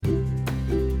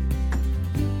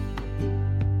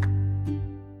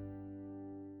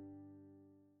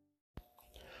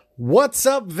What's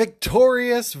up,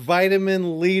 victorious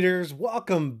vitamin leaders?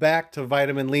 Welcome back to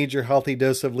Vitamin Lead, your healthy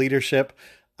dose of leadership.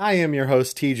 I am your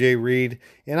host, TJ Reed,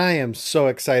 and I am so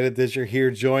excited that you're here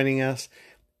joining us.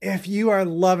 If you are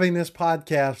loving this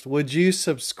podcast, would you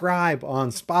subscribe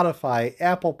on Spotify,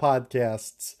 Apple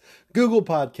Podcasts, Google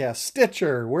Podcasts,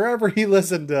 Stitcher, wherever you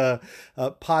listen to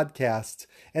podcasts?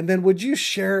 And then would you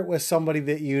share it with somebody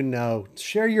that you know?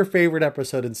 Share your favorite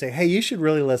episode and say, hey, you should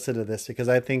really listen to this because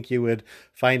I think you would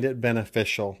find it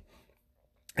beneficial.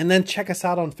 And then check us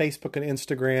out on Facebook and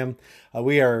Instagram.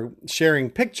 We are sharing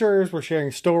pictures. We're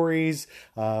sharing stories.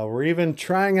 We're even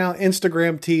trying out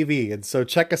Instagram TV. And so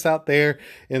check us out there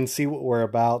and see what we're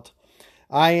about.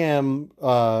 I am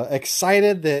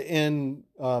excited that in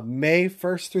May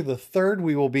 1st through the 3rd,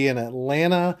 we will be in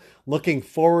Atlanta. Looking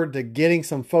forward to getting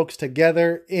some folks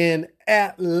together in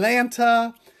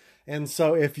Atlanta. And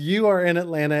so if you are in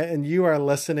Atlanta and you are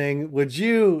listening, would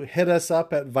you hit us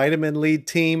up at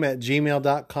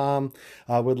vitaminleadteam@gmail.com.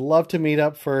 Would love to meet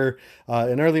up for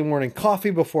an early morning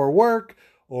coffee before work,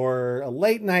 or a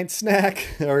late night snack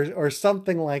or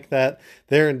something like that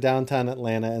there in downtown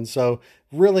Atlanta. And so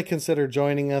really consider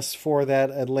joining us for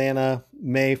that Atlanta,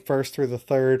 May 1st through the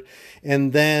 3rd.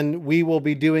 And then we will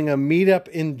be doing a meetup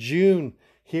in June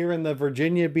here in the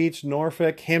Virginia Beach,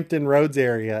 Norfolk, Hampton Roads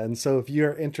area. And so if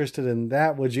you're interested in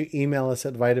that, would you email us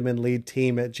at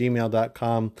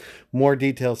vitaminleadteam@gmail.com. More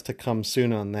details to come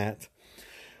soon on that.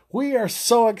 We are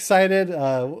so excited.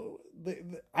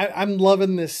 I'm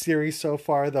loving this series so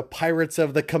far, the Pirates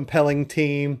of the Compelling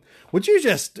Team. Would you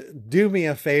just do me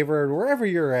a favor, wherever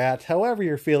you're at, however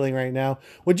you're feeling right now,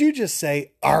 would you just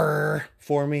say "arr"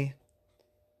 for me?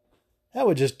 That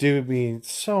would just do me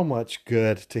so much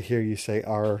good to hear you say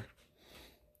 "arr."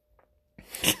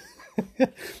 Do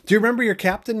you remember your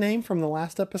captain name from the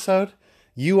last episode?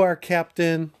 You are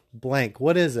Captain blank.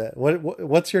 What is it?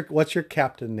 What's your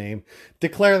captain name?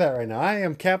 Declare that right now. I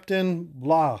am Captain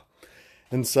blah.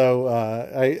 And so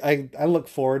I look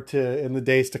forward to, in the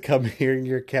days to come, hearing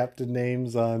your captain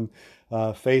names on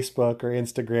Facebook or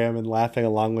Instagram and laughing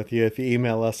along with you if you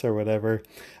email us or whatever.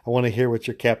 I want to hear what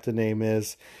your captain name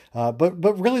is.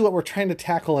 But really what we're trying to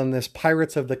tackle in this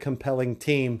Pirates of the Compelling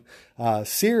Team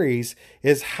series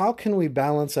is how can we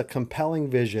balance a compelling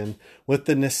vision with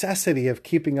the necessity of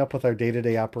keeping up with our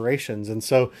day-to-day operations. And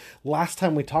so last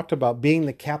time we talked about being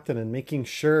the captain and making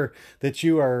sure that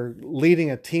you are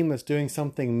leading a team that's doing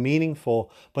something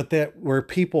meaningful, but that where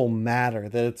people matter,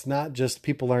 that it's not just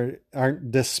people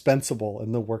aren't dispensable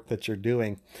in the work that you're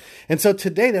doing. And so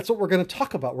today that's what we're going to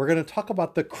talk about. We're going to talk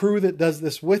about the crew that does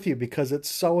this with you because it's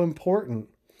so important.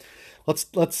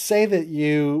 Let's say that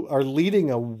you are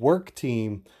leading a work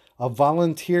team, a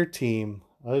volunteer team,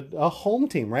 a home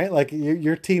team, right? Like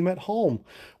your team at home.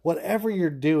 Whatever you're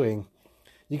doing,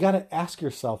 you got to ask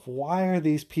yourself, why are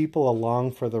these people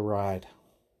along for the ride?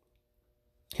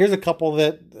 Here's a couple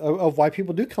of why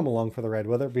people do come along for the ride,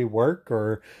 whether it be work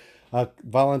or a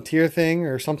volunteer thing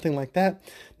or something like that.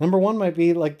 Number one might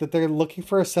be like that they're looking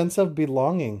for a sense of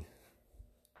belonging.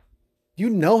 You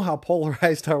know how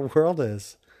polarized our world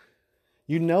is.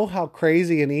 You know how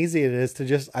crazy and easy it is to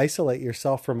just isolate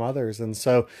yourself from others. And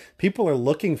so people are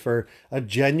looking for a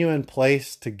genuine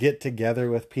place to get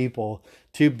together with people,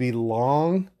 to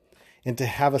belong, and to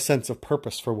have a sense of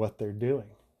purpose for what they're doing.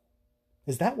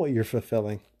 Is that what you're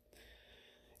fulfilling?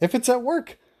 If it's at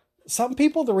work, some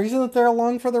people, the reason that they're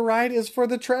along for the ride is for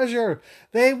the treasure.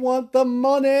 They want the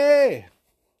money.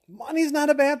 Money's not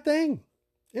a bad thing.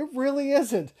 It really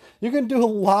isn't. You can do a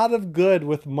lot of good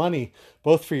with money,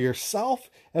 both for yourself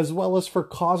as well as for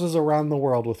causes around the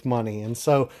world with money. And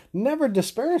so never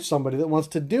disparage somebody that wants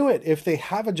to do it if they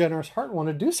have a generous heart and want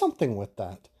to do something with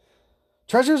that.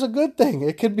 Treasure's a good thing.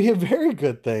 It could be a very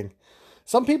good thing.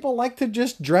 Some people like to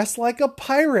just dress like a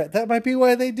pirate. That might be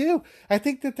why they do. I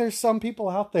think that there's some people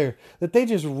out there that they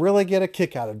just really get a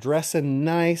kick out of dressing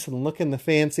nice and looking the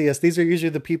fanciest. These are usually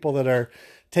the people that are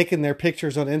taking their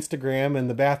pictures on Instagram in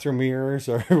the bathroom mirrors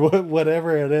or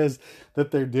whatever it is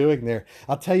that they're doing there.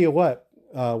 I'll tell you what,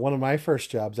 one of my first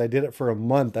jobs, I did it for a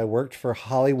month. I worked for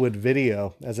Hollywood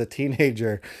Video as a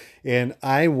teenager, and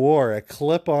I wore a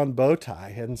clip-on bow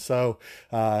tie. And so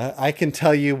I can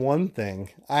tell you one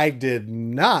thing, I did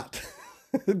not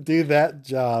do that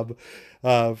job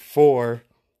for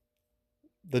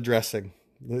the dressing.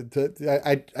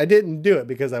 I didn't do it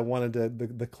because I wanted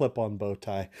the clip-on bow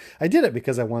tie. I did it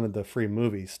because I wanted the free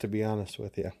movies, to be honest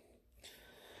with you.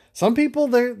 Some people,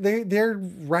 they're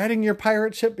riding your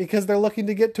pirate ship because they're looking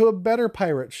to get to a better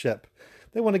pirate ship.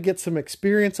 They want to get some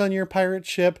experience on your pirate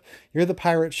ship. You're the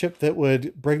pirate ship that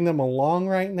would bring them along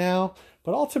right now.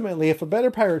 But ultimately, if a better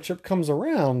pirate ship comes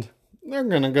around, they're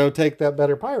going to go take that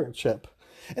better pirate ship.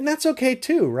 And that's okay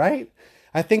too, right?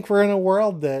 I think we're in a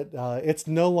world that it's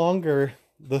no longer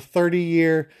the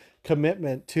 30-year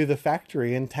commitment to the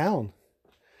factory in town.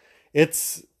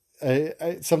 It's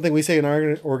something we say in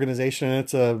our organization, and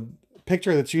it's a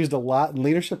picture that's used a lot in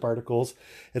leadership articles.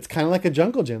 It's kind of like a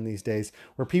jungle gym these days,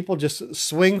 where people just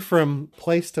swing from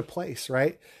place to place,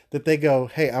 right? That they go,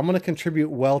 hey, I'm going to contribute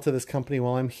well to this company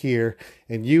while I'm here,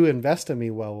 and you invest in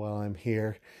me well while I'm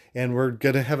here, and we're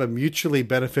going to have a mutually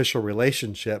beneficial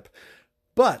relationship.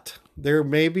 But there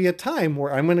may be a time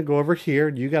where I'm going to go over here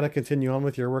and you got to continue on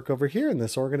with your work over here in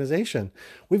this organization.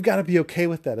 We've got to be okay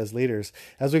with that as leaders.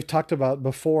 As we've talked about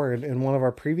before in one of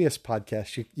our previous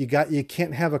podcasts, you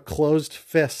can't have a closed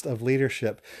fist of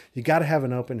leadership. You got to have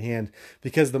an open hand,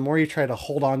 because the more you try to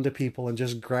hold on to people and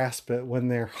just grasp it when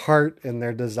their heart and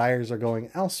their desires are going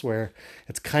elsewhere,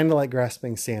 it's kind of like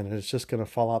grasping sand, and it's just going to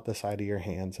fall out the side of your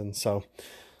hands. And so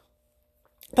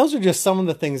those are just some of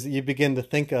the things that you begin to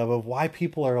think of why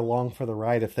people are along for the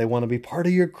ride if they want to be part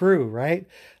of your crew, right?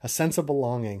 A sense of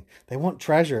belonging. They want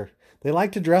treasure. They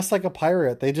like to dress like a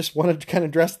pirate. They just want to kind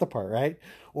of dress the part, right?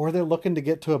 Or they're looking to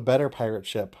get to a better pirate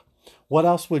ship. What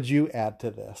else would you add to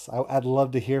this? I'd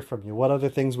love to hear from you. What other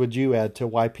things would you add to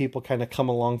why people kind of come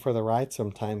along for the ride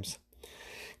sometimes?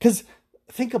 Because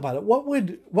think about it. What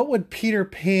would Peter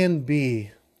Pan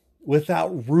be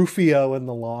without Rufio and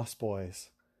the Lost Boys?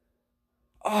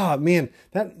 Oh man,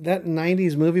 that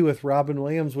 90s movie with Robin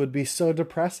Williams would be so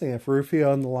depressing if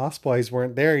Rufio and the Lost Boys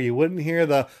weren't there. You wouldn't hear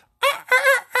the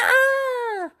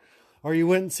or you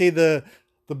wouldn't see the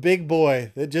big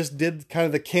boy that just did kind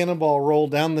of the cannonball roll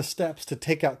down the steps to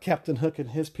take out Captain Hook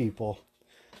and his people.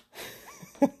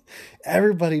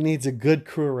 Everybody needs a good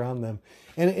crew around them.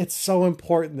 And it's so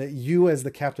important that you as the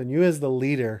captain, you as the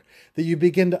leader, that you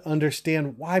begin to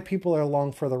understand why people are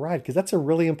along for the ride, because that's a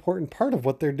really important part of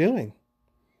what they're doing.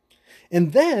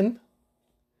 And then,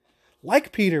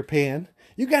 like Peter Pan,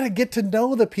 you got to get to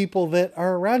know the people that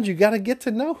are around you. You got to get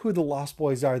to know who the Lost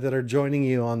Boys are that are joining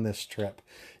you on this trip.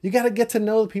 You got to get to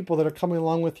know the people that are coming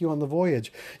along with you on the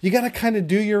voyage. You got to kind of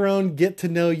do your own get to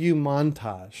know you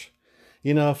montage.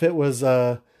 You know, if it was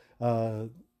a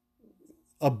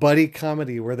buddy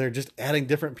comedy where they're just adding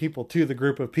different people to the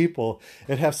group of people,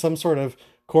 it'd have some sort of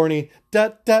corny da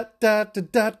da da da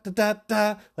da da da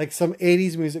da, like some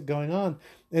 80s music going on.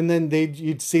 And then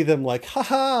you'd see them like,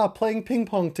 haha, playing ping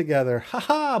pong together,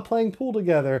 haha, playing pool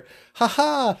together,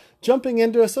 haha, jumping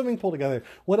into a swimming pool together.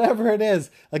 Whatever it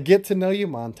is, a get to know you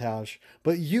montage.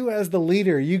 But you as the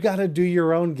leader, you got to do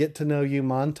your own get to know you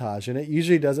montage. And it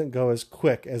usually doesn't go as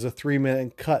quick as a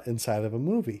 3-minute cut inside of a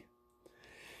movie.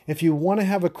 If you want to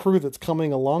have a crew that's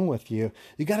coming along with you,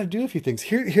 you got to do a few things.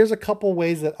 Here's a couple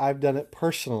ways that I've done it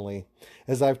personally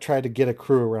as I've tried to get a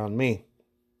crew around me.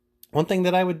 One thing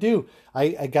that I would do,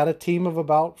 I got a team of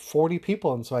about 40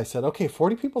 people. And so I said, okay,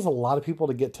 40 people is a lot of people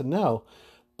to get to know.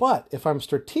 But if I'm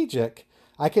strategic,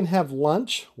 I can have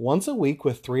lunch once a week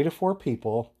with 3 to 4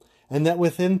 people. And that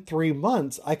within 3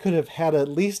 months, I could have had at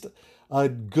least a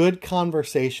good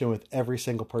conversation with every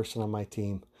single person on my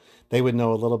team. They would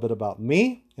know a little bit about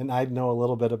me, and I'd know a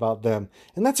little bit about them.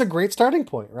 And that's a great starting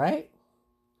point, right?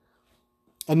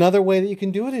 Another way that you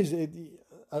can do it is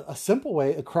a simple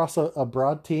way across a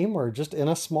broad team or just in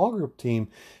a small group team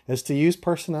is to use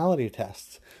personality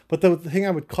tests. But the thing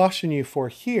I would caution you for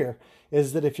here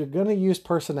is that if you're going to use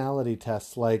personality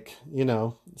tests like,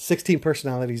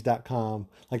 16personalities.com,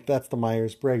 like that's the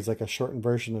Myers-Briggs, like a shortened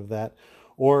version of that,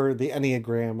 or the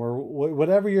Enneagram, or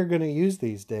whatever you're going to use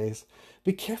these days,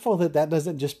 be careful that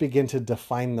doesn't just begin to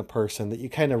define the person, that you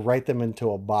kind of write them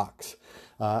into a box.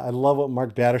 I love what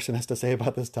Mark Batterson has to say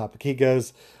about this topic. He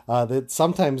goes that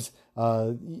sometimes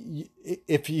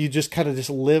if you just kind of just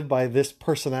live by this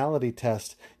personality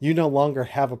test, you no longer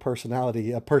have a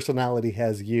personality. A personality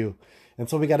has you. And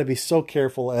so we got to be so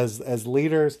careful as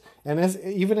leaders and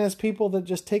even as people that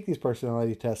just take these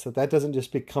personality tests, that doesn't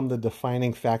just become the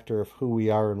defining factor of who we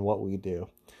are and what we do.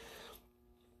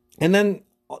 And then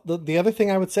the other thing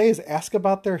I would say is ask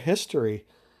about their history.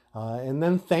 And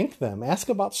then thank them. Ask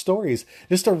about stories.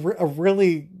 Just a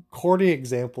really corny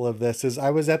example of this is I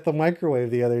was at the microwave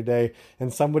the other day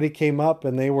and somebody came up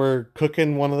and they were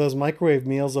cooking one of those microwave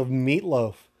meals of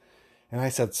meatloaf. And I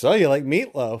said, so you like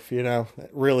meatloaf?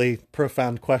 Really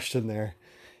profound question there.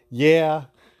 Yeah,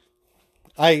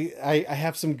 I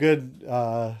have some good,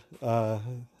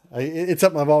 it's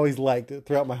something I've always liked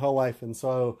throughout my whole life. And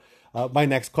so my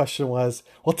next question was,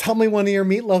 well, tell me one of your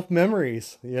meatloaf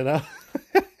memories,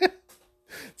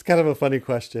 It's It's kind of a funny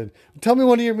question. Tell me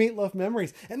one of your meatloaf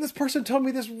memories. And this person told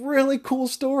me this really cool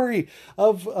story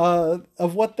of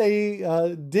what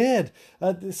they did.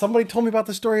 Somebody told me about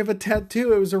the story of a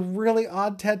tattoo. It was a really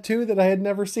odd tattoo that I had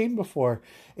never seen before.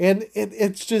 And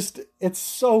it's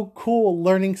so cool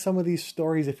learning some of these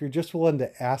stories if you're just willing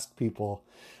to ask people.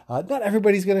 Not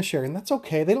everybody's going to share, and that's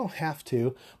okay. They don't have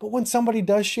to. But when somebody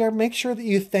does share, make sure that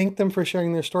you thank them for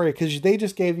sharing their story, because they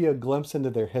just gave you a glimpse into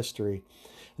their history.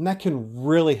 And that can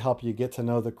really help you get to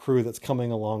know the crew that's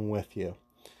coming along with you.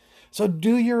 So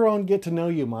do your own get to know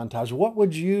you montage. What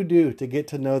would you do to get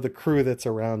to know the crew that's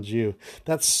around you?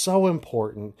 That's so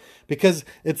important, because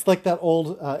it's like that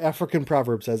old African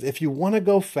proverb says, if you want to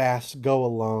go fast, go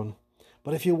alone.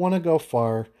 But if you want to go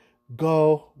far,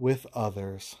 go with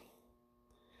others.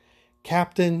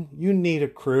 Captain, you need a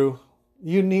crew.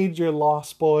 You need your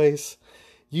Lost Boys.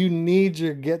 You need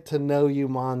your get to know you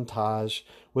montage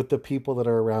with the people that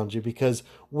are around you, because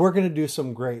we're going to do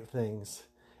some great things.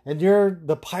 And you're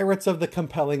the pirates of the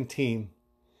compelling team.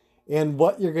 And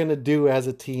what you're going to do as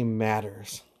a team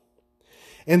matters.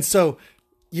 And so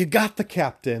you got the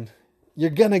captain. You're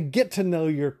going to get to know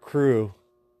your crew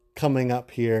coming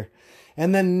up here.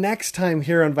 And then next time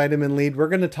here on Vitamin Lead, we're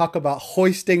going to talk about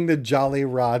hoisting the Jolly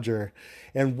Roger.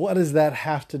 And what does that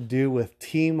have to do with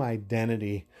team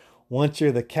identity? Once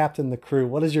you're the captain, the crew,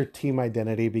 what does your team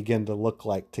identity begin to look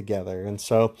like together? And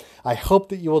so I hope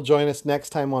that you will join us next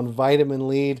time on Vitamin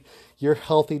Lead, your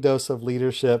healthy dose of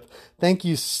leadership. Thank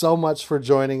you so much for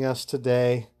joining us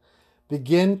today.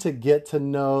 Begin to get to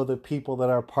know the people that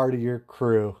are part of your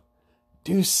crew.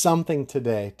 Do something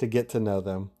today to get to know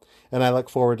them. And I look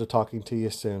forward to talking to you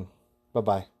soon.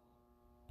 Bye-bye.